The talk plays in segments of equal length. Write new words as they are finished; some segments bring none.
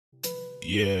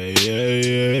Yeah, yeah,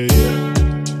 yeah, yeah.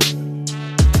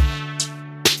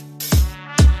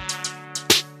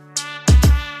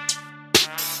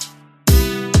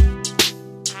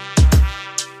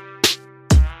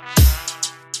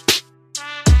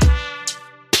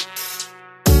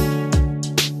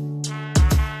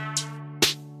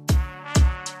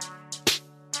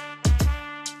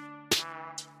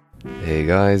 Hey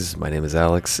guys, my name is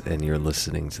Alex, and you're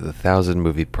listening to the 1000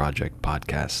 Movie Project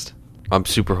podcast. I'm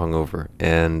super hungover,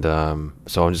 and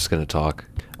so I'm just gonna talk.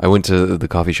 I went to the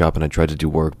coffee shop and I tried to do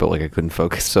work, but I couldn't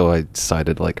focus, so I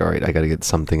decided all right, I gotta get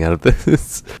something out of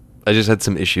this. I just had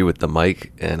some issue with the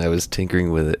mic, and I was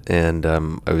tinkering with it, and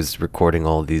I was recording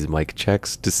all of these mic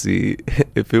checks to see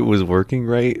if it was working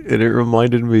right, and it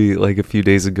reminded me, a few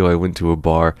days ago I went to a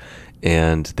bar,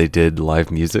 and they did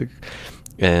live music.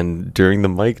 And during the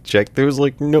mic check, there was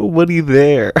nobody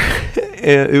there.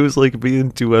 And it was me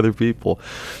and two other people.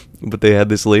 But they had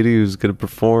this lady who's going to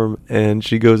perform, and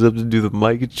she goes up to do the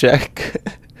mic check.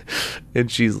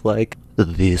 And she's like,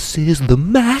 "This is the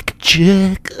mic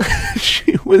check."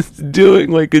 She was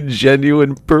doing a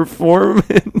genuine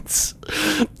performance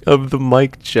of the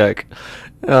mic check.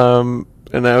 And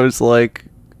I was like,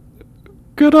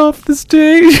 "Get off the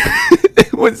stage."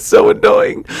 It was so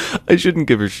annoying. I shouldn't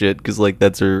give her shit because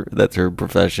that's her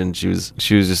profession. She was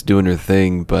just doing her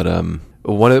thing. But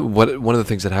one of the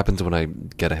things that happens when I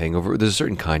get a hangover, there's a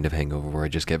certain kind of hangover where I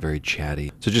just get very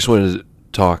chatty. So just wanted to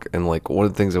talk, and one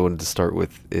of the things I wanted to start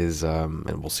with is and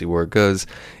we'll see where it goes,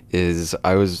 is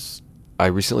I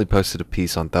recently posted a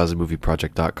piece on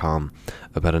 1000movieproject.com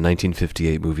about a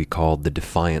 1958 movie called The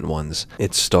Defiant Ones.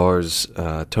 It stars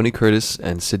Tony Curtis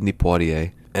and Sidney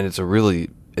Poitier, and it's really,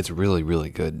 really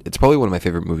good. It's probably one of my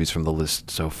favorite movies from the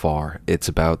list so far. It's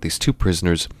about these two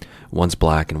prisoners, one's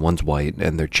black and one's white,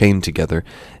 and they're chained together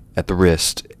at the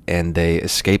wrist, and they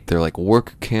escape their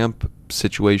work camp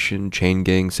situation, chain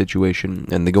gang situation,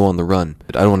 and they go on the run.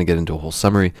 But I don't want to get into a whole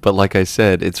summary, but like I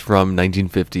said, it's from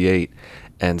 1958.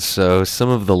 And so some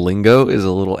of the lingo is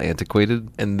a little antiquated,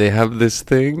 and they have this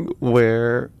thing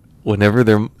where whenever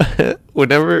they're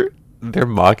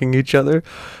mocking each other,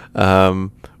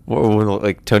 when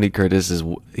Tony Curtis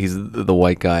he's the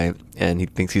white guy, and he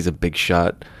thinks he's a big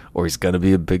shot, or he's gonna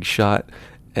be a big shot,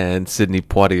 and Sidney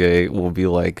Poitier will be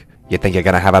like, "You think you're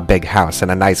gonna have a big house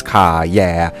and a nice car?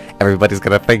 Yeah, everybody's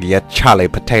gonna think you're Charlie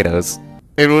Potatoes."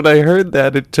 And when I heard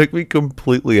that, it took me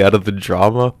completely out of the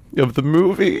drama of the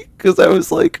movie, because I was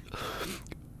like,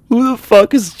 who the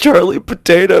fuck is Charlie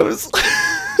Potatoes?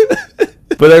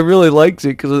 But I really liked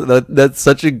it, because that's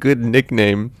such a good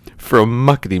nickname for a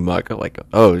muckety muck. I'm like,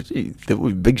 oh, gee, that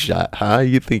would be Big Shot, huh?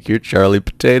 You think you're Charlie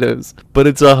Potatoes. But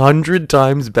it's 100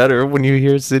 times better when you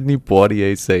hear Sidney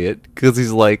Poitier say it, because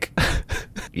he's like,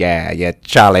 "Yeah, yeah,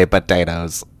 Charlie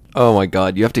Potatoes." Oh my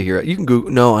god, you have to hear it. You can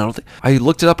Google. No, I don't think. I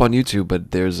looked it up on YouTube,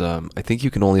 but there's I think you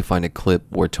can only find a clip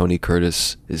where Tony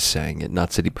Curtis is saying it,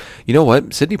 not Sidney. You know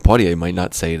what? Sidney Poitier might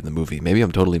not say it in the movie. Maybe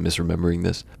I'm totally misremembering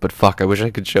this. But fuck, I wish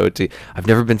I could show it to you. I've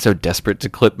never been so desperate to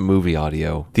clip movie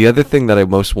audio. The other thing that I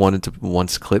most wanted to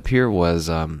once clip here was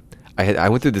I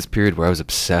went through this period where I was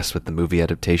obsessed with the movie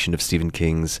adaptation of Stephen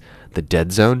King's The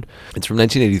Dead Zone. It's from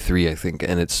 1983, I think,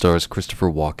 and it stars Christopher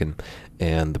Walken.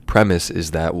 And the premise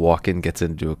is that Walken gets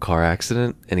into a car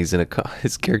accident, and he's in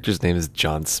his character's name is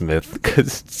John Smith,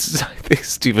 because I think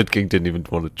Stephen King didn't even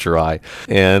want to try.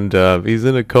 And he's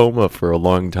in a coma for a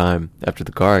long time after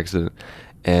the car accident.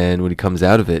 And when he comes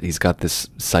out of it, he's got this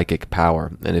psychic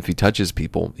power. And if he touches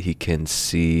people, he can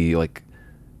see,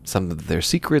 some of their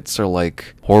secrets, or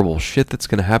horrible shit that's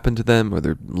going to happen to them or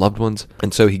their loved ones.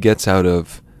 And so he gets out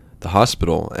of the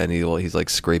hospital, and he's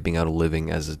scraping out a living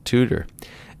as a tutor.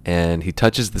 And he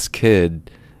touches this kid,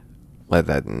 like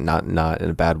that, not in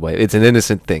a bad way. It's an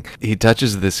innocent thing. He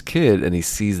touches this kid, and he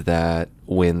sees that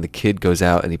when the kid goes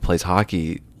out and he plays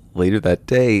hockey later that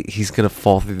day, he's going to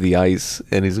fall through the ice,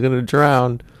 and he's going to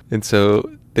drown. And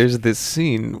so there's this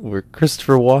scene where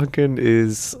Christopher Walken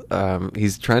is,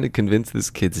 he's trying to convince this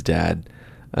kid's dad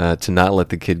to not let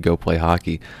the kid go play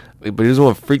hockey. But he doesn't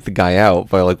want to freak the guy out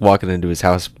by walking into his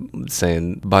house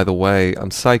saying, "By the way, I'm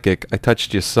psychic. I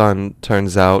touched your son.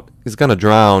 Turns out he's gonna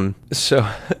drown." So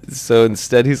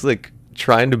instead he's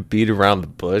trying to beat around the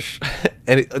bush,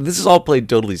 and this is all played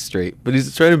totally straight, but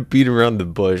he's trying to beat around the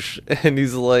bush, and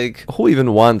he's like, "Who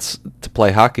even wants to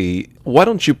play hockey? Why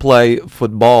don't you play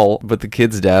football?" But the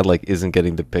kid's dad isn't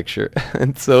getting the picture,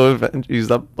 and so eventually he's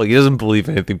not he doesn't believe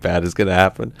anything bad is gonna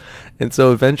happen, and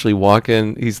so eventually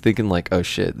he's thinking "Oh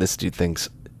shit, this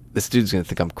dude's gonna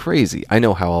think I'm crazy. I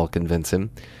know how I'll convince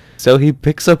him." So he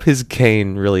picks up his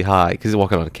cane really high because he's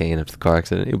walking on a cane after the car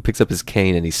accident. He picks up his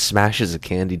cane and he smashes a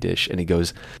candy dish and he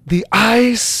goes, "The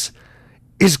ice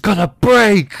is gonna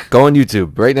break." Go on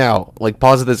YouTube right now. Like,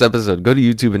 pause this episode. Go to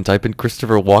YouTube and type in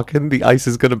Christopher Walken, "The ice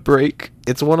is gonna break."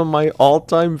 It's one of my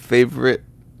all-time favorite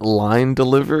line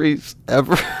deliveries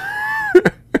ever.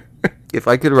 If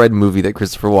I could write a movie that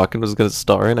Christopher Walken was gonna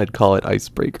star in, I'd call it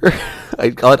Icebreaker.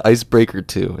 I'd call it Icebreaker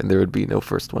 2, and there would be no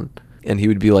first one. And he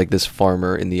would be like this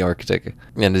farmer in the Arctic,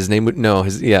 and his name would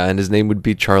his name would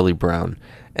be Charlie Brown,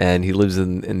 and he lives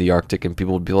in the Arctic, and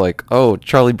people would be like, "Oh,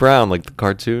 Charlie Brown, like the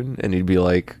cartoon," and he'd be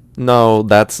like, "No,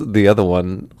 that's the other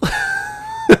one."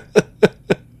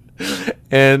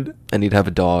 and he'd have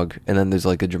a dog, and then there's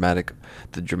like the dramatic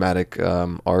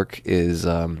arc is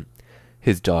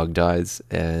his dog dies,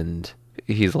 and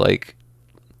he's like,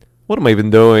 "What am I even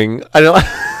doing? I don't."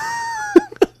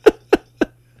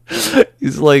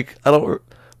 He's like, my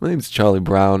name's Charlie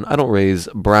Brown. I don't raise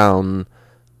brown.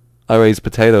 I raise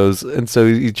potatoes. And so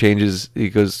he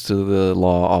goes to the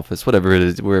law office, whatever it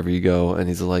is, wherever you go. And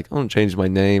he's like, "I'm going to change my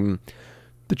name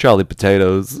to Charlie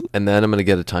Potatoes. And then I'm going to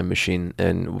get a time machine.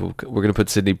 And we're going to put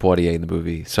Sidney Poitier in the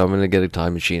movie. So I'm going to get a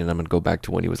time machine and I'm going to go back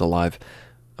to when he was alive.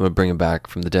 I'm going to bring him back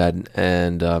from the dead.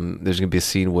 And there's going to be a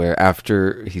scene where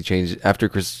after Christopher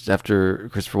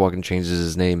Walken changes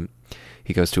his name,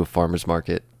 he goes to a farmer's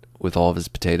market with all of his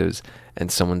potatoes,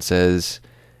 and someone says,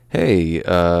 hey,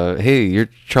 you're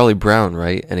Charlie Brown,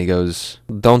 right?" And he goes,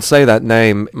 "Don't say that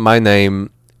name. My name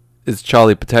is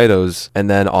Charlie Potatoes." And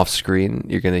then off screen,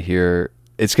 you're gonna hear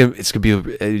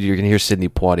you're gonna hear Sidney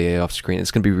Poitier off screen.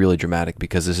 It's gonna be really dramatic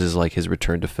because this is like his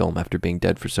return to film after being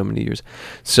dead for so many years.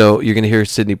 So you're gonna hear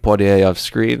Sidney Poitier off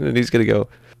screen, and he's gonna go,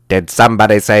 "Did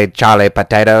somebody say Charlie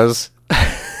Potatoes?"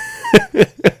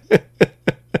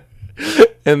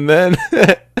 And then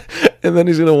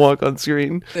he's gonna walk on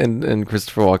screen, and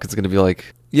Christopher Walken's gonna be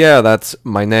like, "Yeah, that's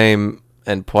my name,"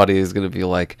 and Poitier is gonna be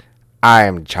like,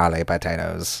 "I'm Charlie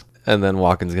Potatoes," and then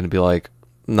Walken's gonna be like,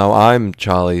 "No, I'm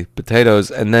Charlie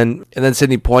Potatoes," and then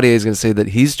Sidney Poitier is gonna say that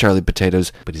he's Charlie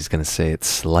Potatoes, but he's gonna say it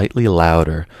slightly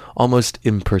louder, almost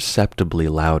imperceptibly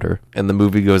louder, and the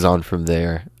movie goes on from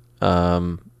there,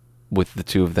 with the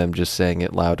two of them just saying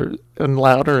it louder and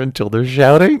louder until they're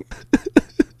shouting.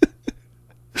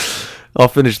 I'll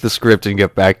finish the script and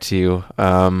get back to you.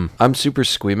 I'm super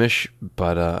squeamish,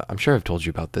 but I'm sure I've told you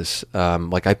about this.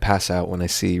 Like, I pass out when I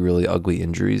see really ugly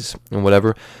injuries and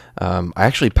whatever. I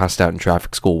actually passed out in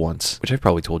traffic school once, which I've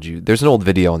probably told you. There's an old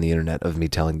video on the internet of me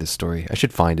telling this story. I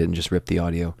should find it and just rip the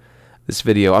audio. This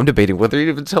video, I'm debating whether to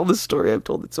even tell this story. I've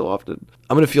told it so often.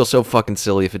 I'm going to feel so fucking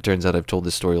silly if it turns out I've told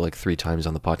this story like 3 times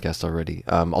on the podcast already.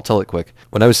 I'll tell it quick.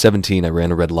 When I was 17, I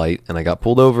ran a red light, and I got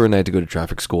pulled over, and I had to go to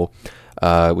traffic school,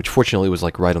 which fortunately was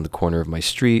like right on the corner of my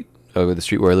street, the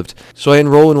street where I lived. So I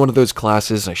enroll in one of those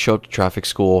classes. I show up to traffic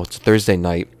school. It's Thursday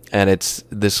night, and it's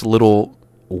this little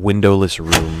windowless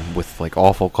room with like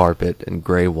awful carpet and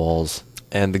gray walls.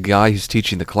 And the guy who's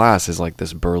teaching the class is like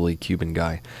this burly Cuban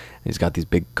guy. He's got these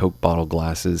big Coke bottle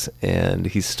glasses, and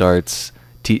he starts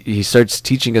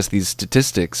teaching us these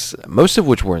statistics, most of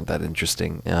which weren't that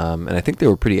interesting, and I think they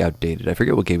were pretty outdated. I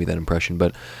forget what gave me that impression,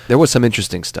 but there was some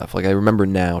interesting stuff. Like, I remember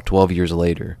now, 12 years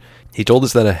later, he told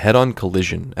us that a head-on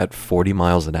collision at 40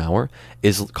 miles an hour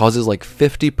causes like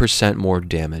 50% more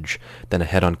damage than a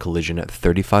head-on collision at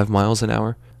 35 miles an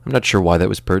hour. I'm not sure why that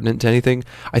was pertinent to anything.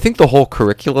 I think the whole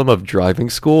curriculum of driving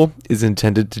school is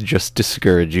intended to just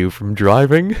discourage you from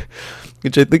driving,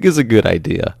 which I think is a good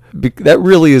idea. That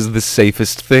really is the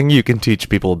safest thing you can teach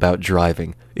people about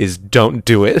driving, is don't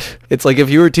do it. It's like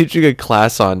if you were teaching a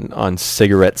class on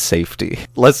cigarette safety.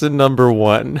 Lesson number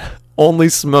 1, only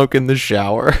smoke in the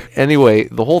shower. Anyway,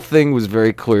 the whole thing was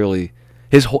very clearly,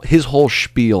 his whole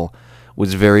spiel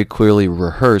was very clearly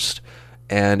rehearsed.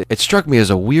 And it struck me as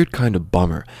a weird kind of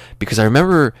bummer, because I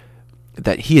remember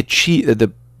that he achieved,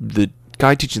 the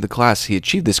guy teaching the class, he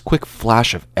achieved this quick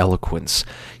flash of eloquence.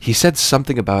 He said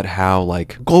something about how,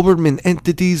 like, government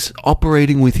entities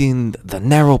operating within the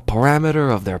narrow parameter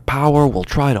of their power will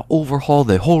try to overhaul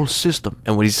the whole system.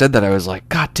 And when he said that, I was like,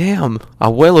 God damn,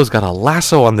 Abuelo's got a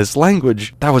lasso on this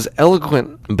language. That was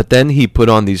eloquent. But then he put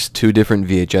on these 2 different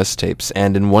VHS tapes,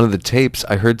 and in one of the tapes,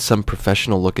 I heard some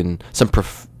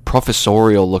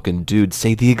professorial-looking dude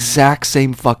say the exact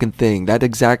same fucking thing, that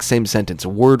exact same sentence,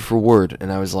 word for word,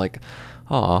 and I was like,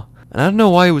 aw. And I don't know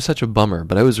why it was such a bummer,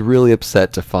 but I was really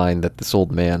upset to find that this old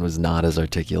man was not as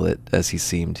articulate as he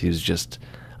seemed. He was just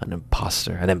an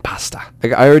imposter. I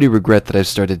already regret that I've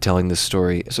started telling this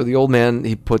story. So the old man,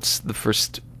 he puts the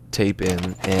first tape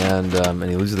in, and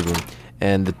he leaves the room.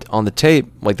 And on the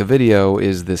tape, like the video,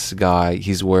 is this guy.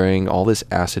 He's wearing all this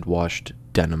acid-washed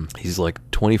denim. He's like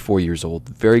 24 years old,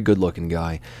 very good looking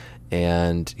guy.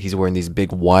 And he's wearing these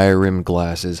big wire rimmed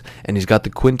glasses, and he's got the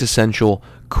quintessential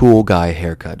cool guy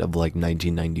haircut of like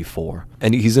 1994.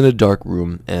 And he's in a dark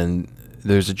room, and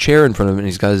there's a chair in front of him, and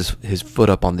he's got his foot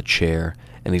up on the chair,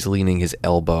 and he's leaning his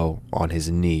elbow on his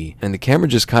knee. And the camera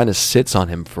just kind of sits on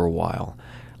him for a while,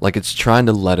 like it's trying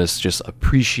to let us just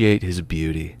appreciate his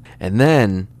beauty. And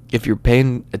then, if you're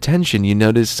paying attention, you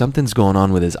notice something's going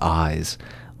on with his eyes,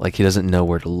 like he doesn't know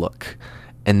where to look.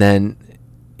 And then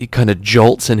he kind of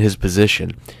jolts in his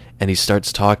position, and he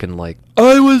starts talking like,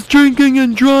 I was drinking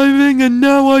and driving, and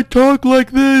now I talk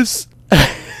like this.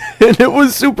 And it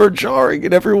was super jarring,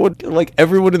 and everyone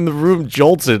in the room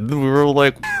jolted. We were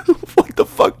like, what the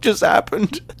fuck just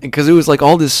happened? Because it was like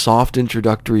all this soft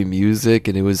introductory music,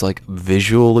 and it was like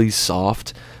visually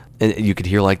soft. And you could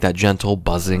hear like that gentle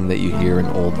buzzing that you hear in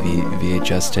old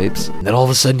VHS tapes. And then all of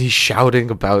a sudden he's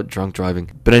shouting about drunk driving.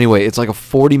 But anyway, it's like a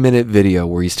 40-minute video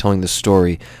where he's telling the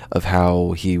story of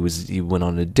how he went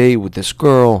on a date with this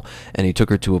girl, and he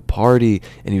took her to a party,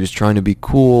 and he was trying to be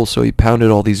cool, so he pounded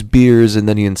all these beers, and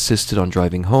then he insisted on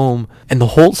driving home. And the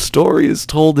whole story is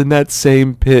told in that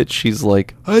same pitch. He's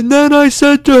like, and then I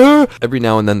said to her... Every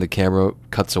now and then the camera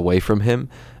cuts away from him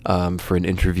for an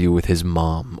interview with his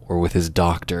mom or with his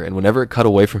doctor, and whenever it cut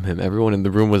away from him, everyone in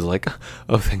the room was like,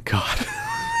 oh, thank God.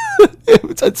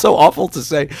 It's so awful to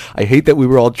say. I hate that we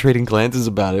were all trading glances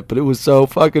about it, but it was so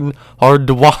fucking hard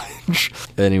to watch.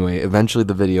 Anyway, eventually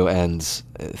the video ends,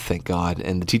 thank God,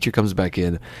 and the teacher comes back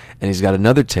in, and he's got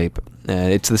another tape,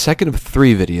 and it's the second of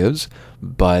 3 videos,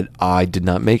 but I did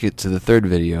not make it to the third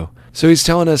video. So he's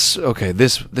telling us, okay,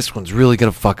 this one's really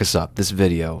going to fuck us up, this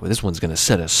video. This one's going to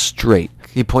set us straight.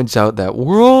 He points out that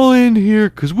we're all in here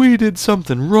because we did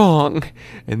something wrong,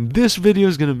 and this video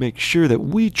is going to make sure that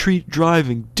we treat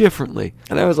driving differently.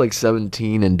 And I was like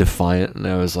 17 and defiant, and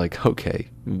I was like, okay,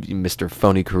 Mr.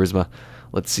 Phony Charisma,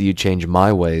 let's see you change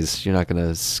my ways. You're not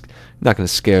going to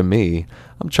scare me.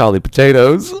 I'm Charlie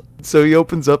Potatoes. So he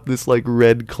opens up this like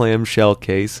red clamshell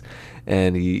case,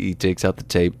 and he takes out the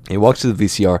tape. He walks to the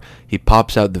VCR. He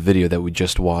pops out the video that we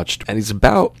just watched, and he's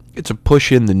about to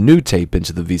push in the new tape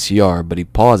into the VCR, but he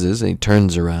pauses and he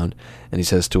turns around and he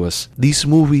says to us, "This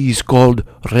movie is called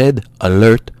Red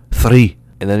Alert 3."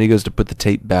 And then he goes to put the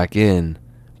tape back in,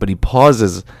 but he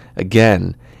pauses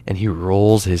again, and he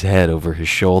rolls his head over his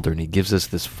shoulder, and he gives us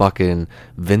this fucking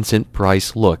Vincent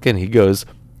Price look, and he goes,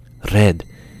 "Red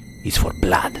is for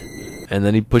blood." And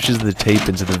then he pushes the tape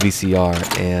into the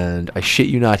VCR, and I shit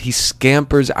you not, he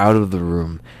scampers out of the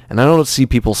room. And I don't see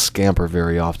people scamper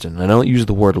very often. I don't use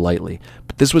the word lightly,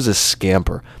 but this was a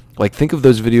scamper. Like, think of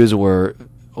those videos where,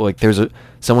 like,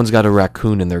 someone's got a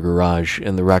raccoon in their garage,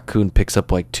 and the raccoon picks up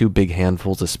like 2 big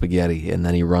handfuls of spaghetti, and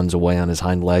then he runs away on his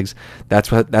hind legs. That's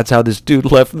how this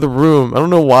dude left the room. I don't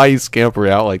know why he scampered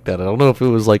out like that. I don't know if it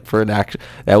was like for an action.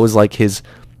 That was like his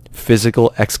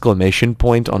physical exclamation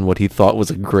point on what he thought was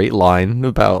a great line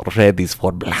about red is for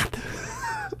blood.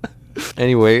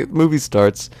 Anyway, movie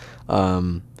starts,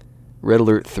 Red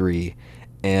Alert 3,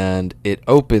 and it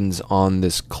opens on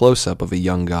this close-up of a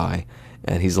young guy,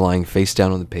 and he's lying face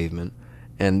down on the pavement,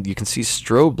 and you can see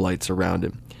strobe lights around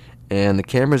him, and the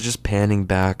camera's just panning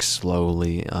back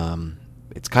slowly.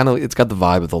 It's got the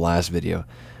vibe of the last video.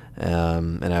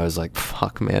 And I was like,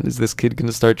 fuck, man, is this kid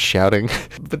gonna start shouting?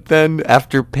 But then,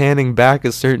 after panning back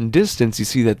a certain distance, you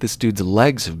see that this dude's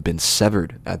legs have been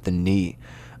severed at the knee.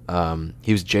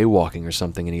 He was jaywalking or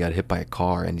something, and he got hit by a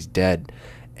car, and he's dead.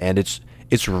 And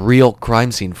it's real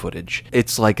crime scene footage.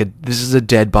 It's like this is a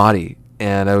dead body.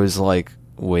 And I was like,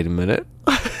 wait a minute.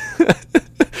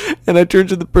 And I turned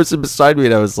to the person beside me,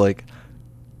 and I was like,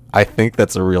 I think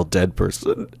that's a real dead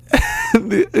person.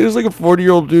 It was like a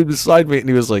 40-year-old dude beside me, and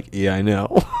he was like, yeah, I know.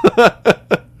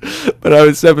 But I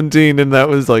was 17, and that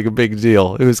was like a big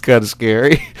deal. It was kind of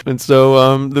scary. And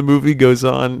so the movie goes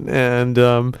on, and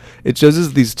it shows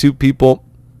us these 2 people,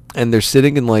 and they're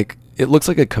sitting in like, it looks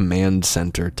like a command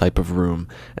center type of room,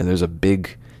 and there's a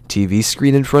big TV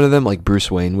screen in front of them like Bruce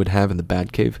Wayne would have in the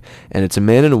Batcave, and it's a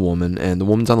man and a woman, and the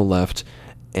woman's on the left,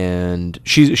 and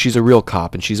she's a real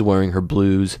cop, and she's wearing her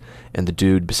blues, and the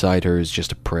dude beside her is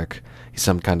just a prick. He's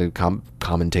some kind of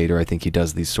commentator. I think he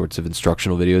does these sorts of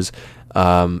instructional videos.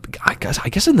 I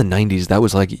guess in the 90s that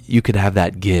was like, you could have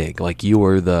that gig, like you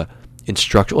were the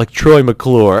instructor, like Troy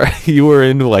McClure. You were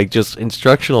into like just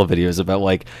instructional videos about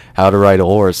like how to ride a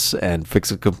horse and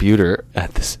fix a computer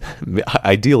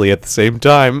ideally at the same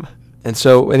time. And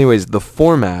so anyways, the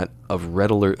format of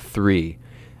Red Alert 3,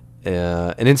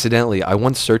 and incidentally, I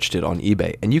once searched it on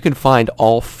eBay, and you can find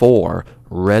all 4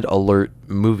 Red Alert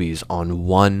movies on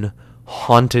one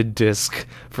haunted disc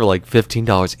for like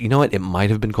 $15. You know what? It might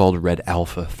have been called Red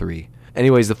Alpha 3.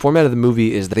 Anyways, the format of the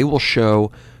movie is they will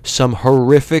show some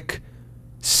horrific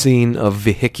scene of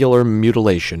vehicular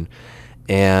mutilation,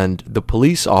 and the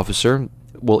police officer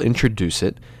will introduce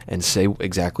it and say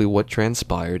exactly what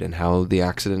transpired and how the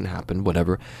accident happened,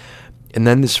 whatever. And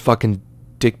then this fucking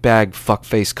dickbag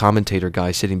fuckface commentator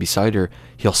guy sitting beside her,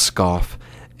 he'll scoff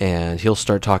and he'll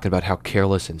start talking about how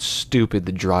careless and stupid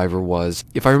the driver was.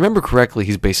 If I remember correctly,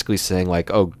 he's basically saying like,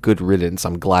 oh, good riddance,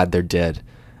 I'm glad they're dead.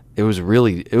 It was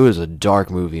a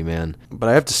dark movie, man. But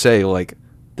I have to say, like,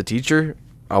 the teacher,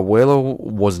 Abuelo,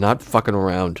 was not fucking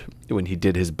around when he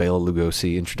did his Bela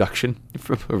Lugosi introduction.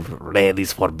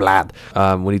 Ladies for blood.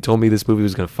 When he told me this movie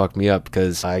was going to fuck me up,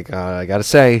 because I gotta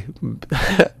say,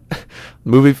 the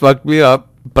movie fucked me up,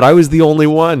 but I was the only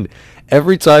one.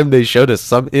 Every time they showed us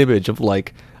some image of,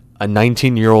 like, a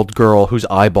 19-year-old girl whose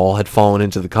eyeball had fallen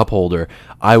into the cup holder,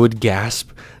 I would gasp,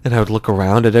 and I would look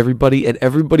around at everybody, and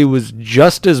everybody was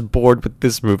just as bored with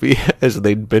this movie as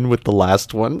they'd been with the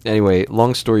last one. Anyway,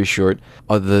 long story short,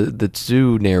 the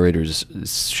two narrators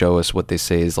show us what they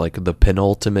say is like the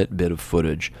penultimate bit of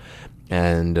footage.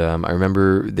 And I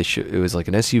remember it was like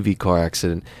an SUV car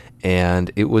accident,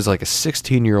 and it was like a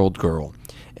 16-year-old girl,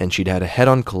 and she'd had a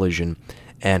head-on collision,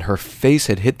 and her face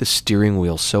had hit the steering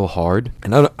wheel so hard.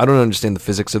 And I don't understand the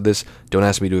physics of this. Don't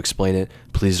ask me to explain it.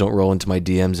 Please don't roll into my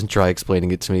DMs and try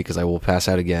explaining it to me, because I will pass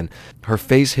out again. Her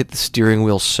face hit the steering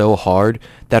wheel so hard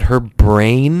that her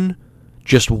brain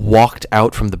just walked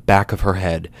out from the back of her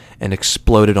head and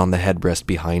exploded on the headrest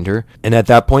behind her. And at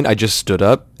that point, I just stood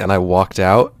up and I walked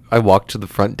out. I walked to the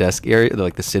front desk area,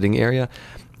 like the sitting area.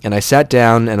 And I sat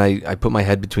down and I put my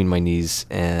head between my knees,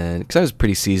 and because I was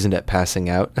pretty seasoned at passing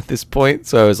out at this point,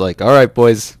 so I was like, all right,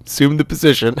 boys, assume the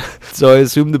position. So I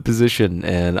assumed the position,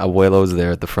 and Abuelo was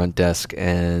there at the front desk,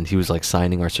 and he was like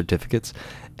signing our certificates.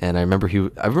 And I remember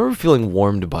feeling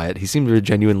warmed by it. He seemed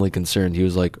genuinely concerned. He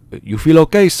was like, "You feel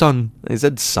okay, son?" He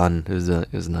said son. It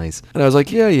was nice. And I was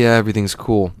like, yeah, everything's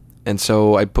cool. And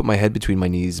so I put my head between my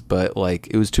knees, but like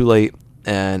it was too late,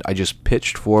 and I just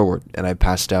pitched forward and I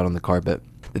passed out on the carpet.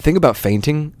 The thing about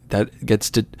fainting that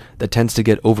tends to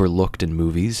get overlooked in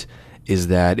movies is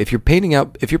that if you're passing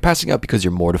out because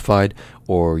you're mortified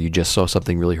or you just saw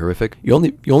something really horrific, you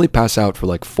only pass out for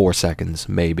like 4 seconds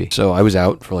maybe. So I was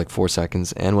out for like 4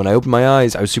 seconds, and when I opened my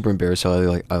eyes, I was super embarrassed.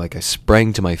 So I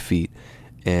sprang to my feet,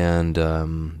 and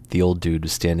the old dude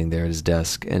was standing there at his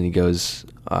desk, and he goes,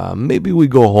 "Maybe we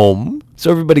go home." So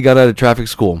everybody got out of traffic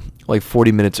school like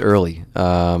 40 minutes early.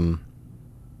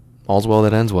 All's well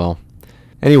that ends well.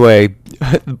 Anyway,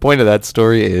 the point of that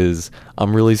story is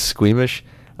I'm really squeamish.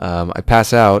 I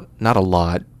pass out, not a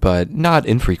lot, but not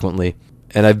infrequently.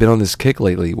 And I've been on this kick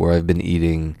lately where I've been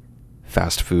eating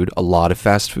fast food, a lot of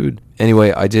fast food.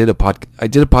 Anyway, I did a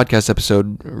podcast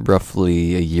episode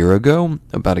roughly a year ago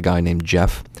about a guy named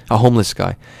Jeff, a homeless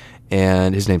guy.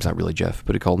 And his name's not really Jeff,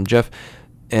 but I called him Jeff.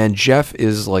 And Jeff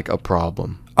is like a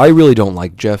problem. I really don't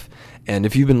like Jeff. And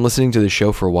if you've been listening to the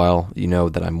show for a while, you know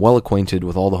that I'm well acquainted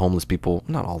with all the homeless people.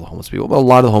 Not all the homeless people, but a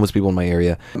lot of the homeless people in my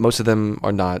area. Most of them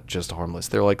are not just harmless.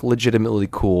 They're like legitimately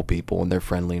cool people, and they're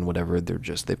friendly and whatever.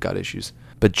 They've got issues.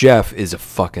 But Jeff is a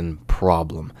fucking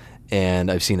problem.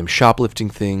 And I've seen him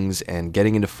shoplifting things and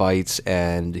getting into fights,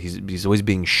 and he's always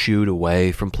being shooed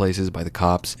away from places by the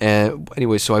cops. And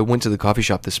anyway, so I went to the coffee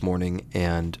shop this morning,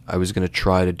 and I was going to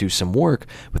try to do some work,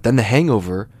 but then the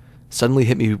hangover suddenly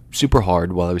hit me super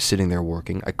hard while I was sitting there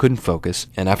working. I couldn't focus,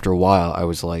 and after a while, I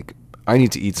was like, I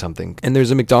need to eat something. And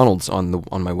there's a McDonald's on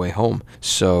my way home,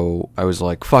 so I was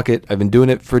like, fuck it. I've been doing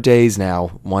it for days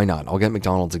now. Why not? I'll get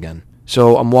McDonald's again.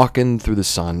 So I'm walking through the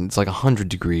sun. It's like 100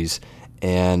 degrees,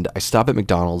 and I stop at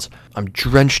McDonald's. I'm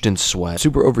drenched in sweat,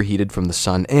 super overheated from the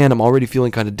sun, and I'm already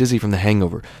feeling kind of dizzy from the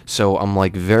hangover. So I'm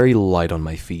like very light on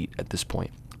my feet at this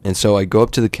point. And so I go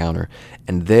up to the counter,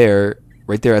 and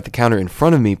right there at the counter in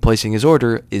front of me, placing his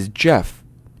order, is Jeff.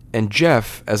 And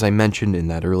Jeff, as I mentioned in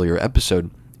that earlier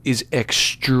episode, is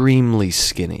extremely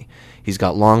skinny. He's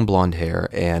got long blonde hair,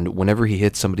 and whenever he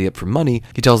hits somebody up for money,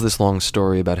 he tells this long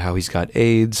story about how he's got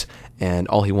AIDS, and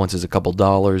all he wants is a couple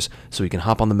dollars so he can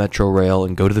hop on the metro rail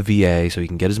and go to the VA so he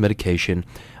can get his medication.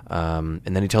 And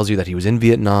then he tells you that he was in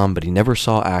Vietnam, but he never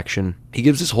saw action. He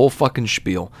gives this whole fucking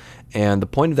spiel. And the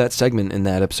point of that segment in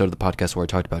that episode of the podcast where I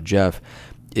talked about Jeff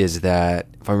is that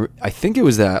I think it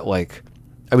was that, like,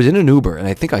 I was in an Uber and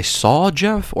I think I saw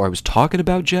Jeff, or I was talking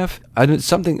about Jeff.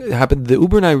 Something happened. The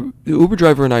Uber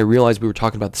driver and I realized we were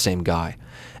talking about the same guy,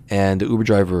 and the Uber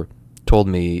driver told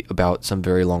me about some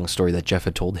very long story that Jeff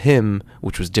had told him,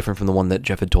 which was different from the one that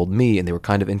Jeff had told me, and they were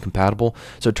kind of incompatible.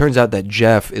 So it turns out that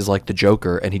Jeff is like the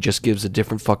Joker, and he just gives a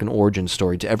different fucking origin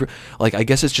story to every... Like, I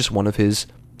guess it's just one of his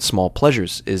small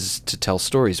pleasures, is to tell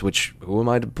stories, which, who am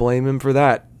I to blame him for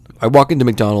that? I walk into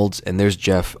McDonald's, and there's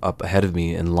Jeff up ahead of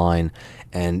me in line,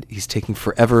 and he's taking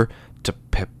forever to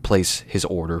place his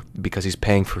order because he's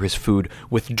paying for his food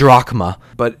with drachma.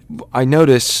 But I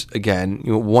notice, again,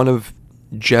 one of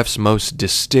Jeff's most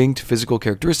distinct physical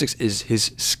characteristics is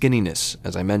his skinniness,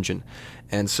 as I mentioned.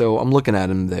 And so I'm looking at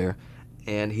him there,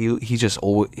 and he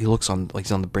looks like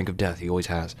he's on the brink of death. He always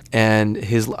has. And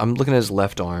I'm looking at his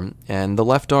left arm, and the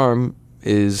left arm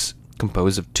is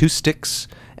composed of 2 sticks,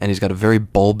 and he's got a very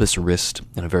bulbous wrist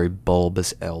and a very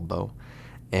bulbous elbow.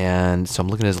 And so I'm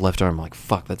looking at his left arm, I'm like,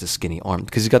 fuck, that's a skinny arm,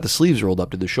 because he's got the sleeves rolled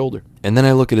up to the shoulder. And then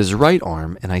I look at his right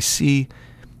arm, and I see,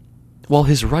 well,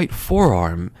 his right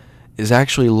forearm is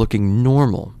actually looking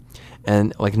normal,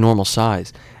 and like normal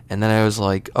size. And then I was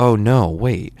like, oh no,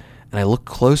 wait. And I look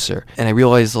closer, and I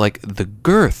realize like the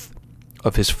girth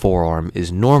of his forearm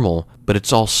is normal, but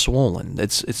it's all swollen.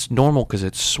 It's normal because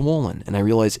it's swollen. And I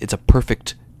realize it's a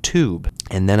perfect tube.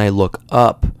 And then I look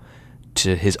up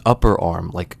to his upper arm,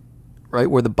 like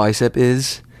right where the bicep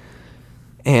is,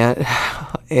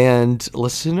 and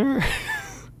listener,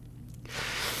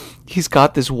 he's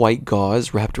got this white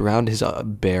gauze wrapped around his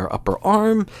bare upper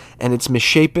arm, and it's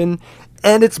misshapen,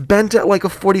 and it's bent at like a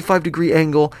 45-degree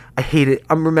angle. I hate it.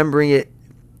 I'm remembering it.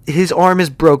 His arm is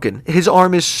broken. His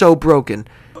arm is so broken.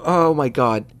 Oh my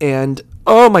god. And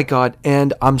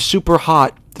I'm super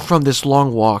hot from this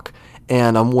long walk,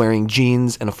 and I'm wearing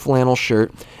jeans and a flannel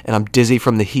shirt, and I'm dizzy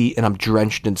from the heat, and I'm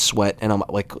drenched in sweat, and I'm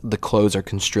like, the clothes are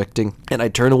constricting, and I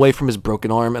turn away from his broken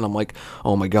arm, and I'm like,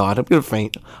 oh my god, I'm gonna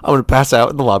faint. I'm gonna pass out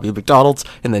in the lobby of McDonald's,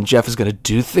 and then Jeff is gonna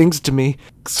do things to me.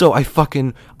 So I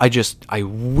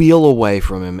wheel away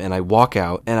from him, and I walk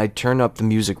out, and I turn up the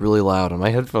music really loud on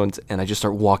my headphones, and I just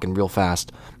start walking real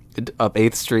fast up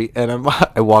 8th Street, and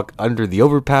I walk under the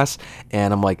overpass,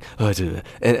 and I'm like, and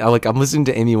I'm listening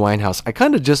to Amy Winehouse. I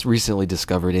kind of just recently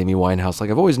discovered Amy Winehouse. Like,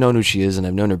 I've always known who she is, and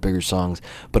I've known her bigger songs,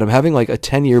 but I'm having like a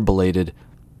 10-year belated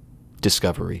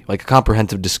discovery, like a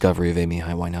comprehensive discovery of Amy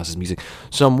Winehouse's music.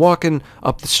 So I'm walking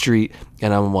up the street,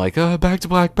 and I'm like, back to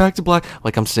black,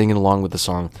 like I'm singing along with the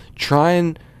song,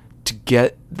 trying to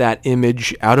get that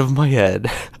image out of my head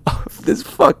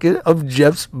of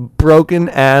Jeff's broken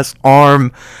ass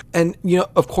arm. And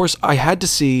of course I had to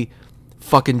see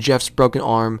fucking Jeff's broken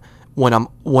arm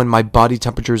when my body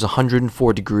temperature is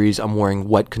 104 degrees, I'm wearing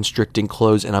wet constricting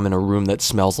clothes, and I'm in a room that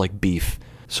smells like beef.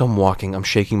 So I'm walking, I'm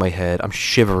shaking my head, I'm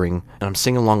shivering, and I'm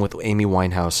singing along with Amy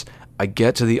Winehouse. I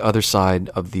get to the other side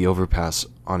of the overpass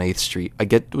on 8th Street. I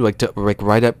get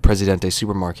right at Presidente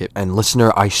Supermarket, and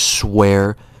listener, I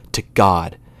swear to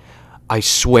God, I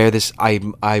swear this,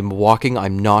 I'm walking,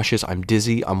 I'm nauseous, I'm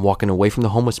dizzy, I'm walking away from the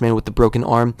homeless man with the broken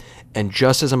arm, and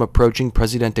just as I'm approaching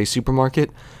Presidente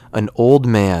Supermarket, an old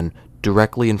man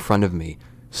directly in front of me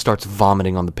starts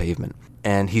vomiting on the pavement.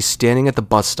 And he's standing at the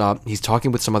bus stop, he's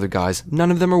talking with some other guys,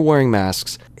 none of them are wearing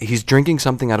masks, he's drinking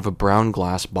something out of a brown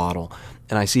glass bottle,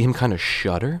 and I see him kind of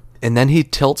shudder, and then he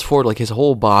tilts forward, like his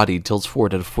whole body tilts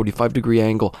forward at a 45-degree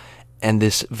angle, and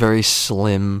this very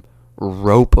slim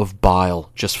rope of bile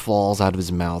just falls out of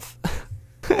his mouth.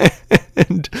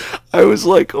 And I was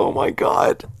like, oh my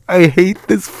god, I hate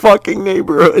this fucking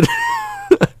neighborhood.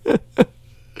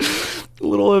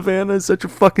 Little Havana is such a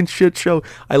fucking shit show.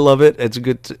 I love it.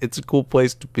 It's a cool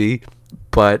place to be,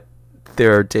 but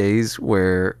there are days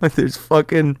where there's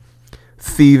fucking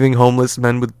thieving homeless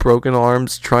men with broken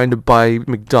arms trying to buy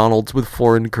McDonald's with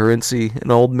foreign currency, an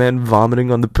old man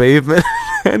vomiting on the pavement,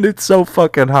 and it's so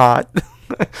fucking hot.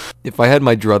 If I had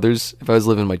my druthers, if I was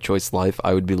living my choice life,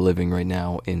 I would be living right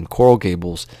now in Coral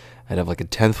Gables. I'd have like a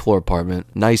 10th floor apartment,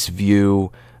 nice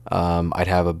view. I'd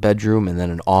have a bedroom and then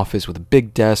an office with a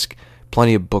big desk,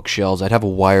 plenty of bookshelves. I'd have a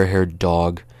wire-haired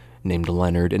dog named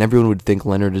Leonard, and everyone would think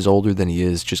Leonard is older than he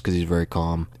is just because he's very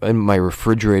calm. And my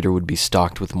refrigerator would be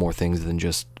stocked with more things than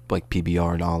just like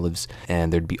PBR and olives,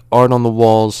 and there'd be art on the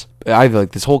walls. I have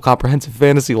like this whole comprehensive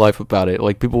fantasy life about it.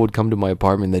 Like, people would come to my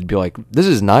apartment and they'd be like, this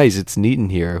is nice, it's neat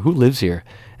in here, who lives here?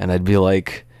 And I'd be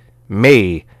like,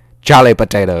 me, Charlie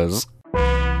Potatoes.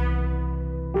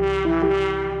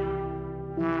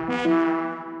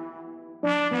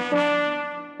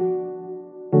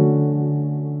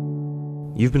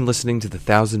 You've been listening to the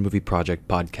 1000 Movie Project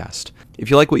podcast. If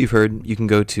you like what you've heard, you can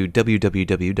go to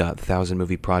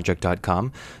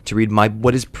www.1000movieproject.com to read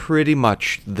what is pretty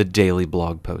much the daily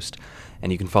blog post.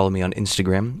 And you can follow me on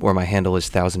Instagram, where my handle is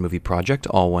 1000 Movie Project,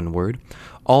 all one word.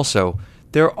 Also,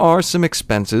 There are some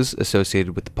expenses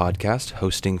associated with the podcast,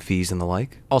 hosting fees and the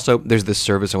like. Also, there's this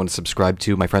service I want to subscribe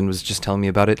to. My friend was just telling me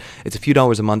about it. It's a few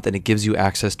dollars a month, and it gives you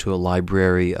access to a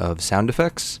library of sound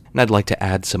effects. And I'd like to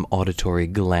add some auditory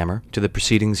glamour to the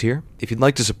proceedings here. If you'd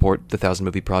like to support the 1000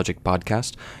 Movie Project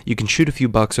podcast, you can shoot a few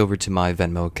bucks over to my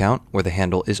Venmo account, where the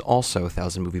handle is also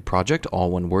 1000 Movie Project,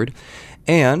 all one word.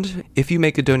 And if you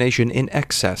make a donation in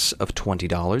excess of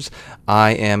 $20,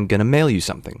 I am going to mail you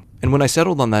something. And when I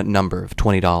settled on that number of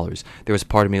 $20, there was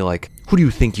part of me like, who do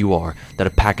you think you are, that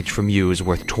a package from you is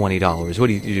worth $20? What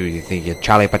do you think, you're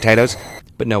Charlie Potatoes?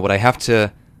 But no, what I have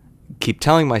to keep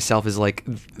telling myself is like,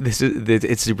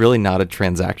 it's really not a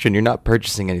transaction. You're not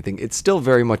purchasing anything. It's still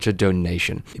very much a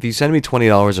donation. If you send me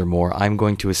 $20 or more, I'm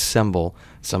going to assemble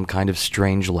some kind of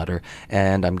strange letter,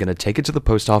 and I'm going to take it to the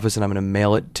post office, and I'm going to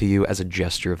mail it to you as a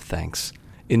gesture of thanks.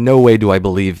 In no way do I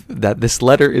believe that this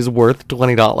letter is worth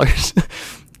 $20.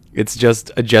 It's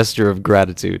just a gesture of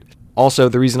gratitude. Also,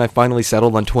 the reason I finally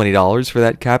settled on $20 for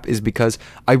that cap is because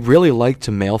I really like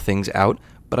to mail things out,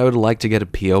 but I would like to get a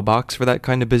P.O. box for that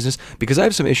kind of business, because I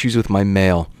have some issues with my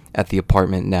mail at the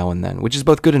apartment now and then, which is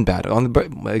both good and bad.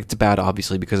 It's bad,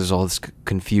 obviously, because there's all this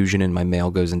confusion and my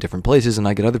mail goes in different places and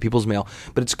I get other people's mail,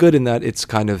 but it's good in that it's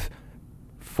kind of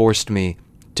forced me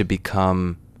to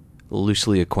become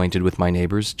loosely acquainted with my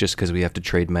neighbors just because we have to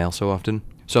trade mail so often.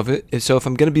 So if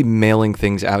I'm going to be mailing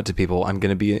things out to people, I'm going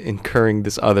to be incurring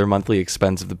this other monthly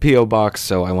expense of the P.O. box,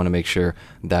 so I want to make sure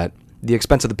that the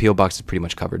expense of the P.O. box is pretty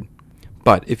much covered.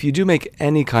 But if you do make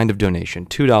any kind of donation,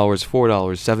 $2, $4,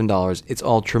 $7, it's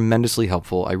all tremendously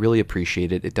helpful. I really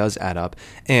appreciate it. It does add up.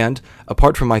 And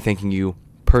apart from my thanking you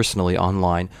personally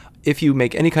online, if you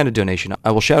make any kind of donation,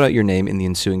 I will shout out your name in the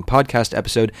ensuing podcast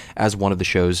episode as one of the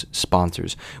show's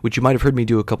sponsors, which you might have heard me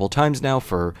do a couple times now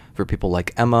for people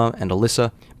like Emma and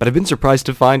Alyssa. But I've been surprised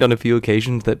to find on a few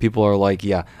occasions that people are like,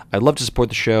 yeah, I'd love to support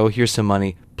the show. Here's some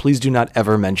money. Please do not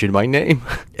ever mention my name.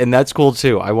 And that's cool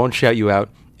too. I won't shout you out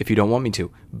if you don't want me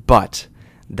to. But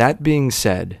that being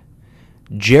said,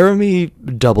 Jeremy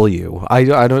W. I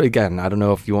don't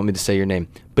know if you want me to say your name,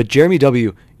 but Jeremy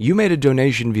W., you made a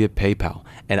donation via PayPal,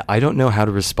 and I don't know how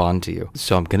to respond to you.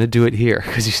 So I'm going to do it here,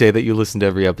 because you say that you listen to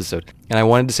every episode. And I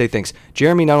wanted to say thanks.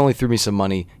 Jeremy not only threw me some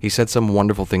money, he said some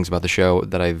wonderful things about the show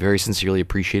that I very sincerely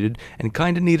appreciated and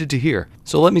kind of needed to hear.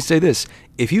 So let me say this.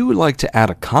 If you would like to add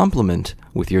a compliment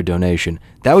with your donation,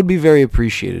 that would be very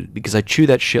appreciated, because I chew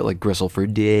that shit like gristle for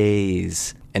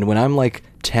days. And when I'm like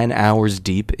 10 hours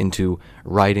deep into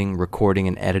writing, recording,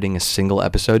 and editing a single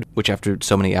episode, which after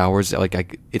so many hours,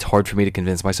 it's hard for me to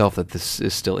convince myself that this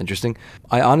is still interesting.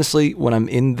 I honestly, when I'm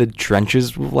in the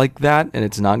trenches like that and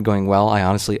it's not going well, I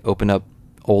honestly open up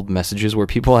old messages where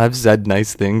people have said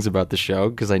nice things about the show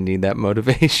because I need that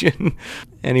motivation.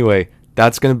 Anyway,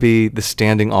 that's going to be the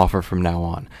standing offer from now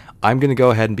on. I'm going to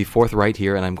go ahead and be forthright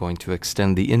here, and I'm going to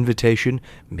extend the invitation,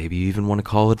 maybe you even want to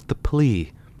call it the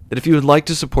plea, that if you would like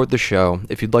to support the show,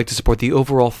 if you'd like to support the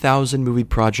overall 1000 Movie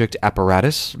Project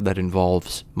apparatus that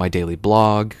involves my daily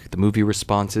blog, the movie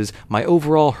responses, my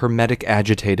overall hermetic,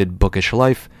 agitated, bookish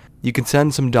life, you can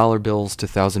send some dollar bills to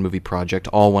 1000 Movie Project,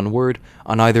 all one word,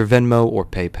 on either Venmo or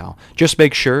PayPal. Just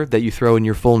make sure that you throw in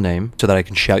your full name so that I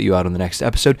can shout you out on the next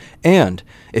episode. And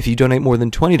if you donate more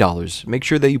than $20, make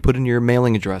sure that you put in your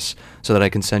mailing address so that I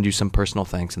can send you some personal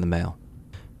thanks in the mail.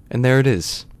 And there it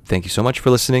is. Thank you so much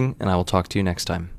for listening, and I will talk to you next time.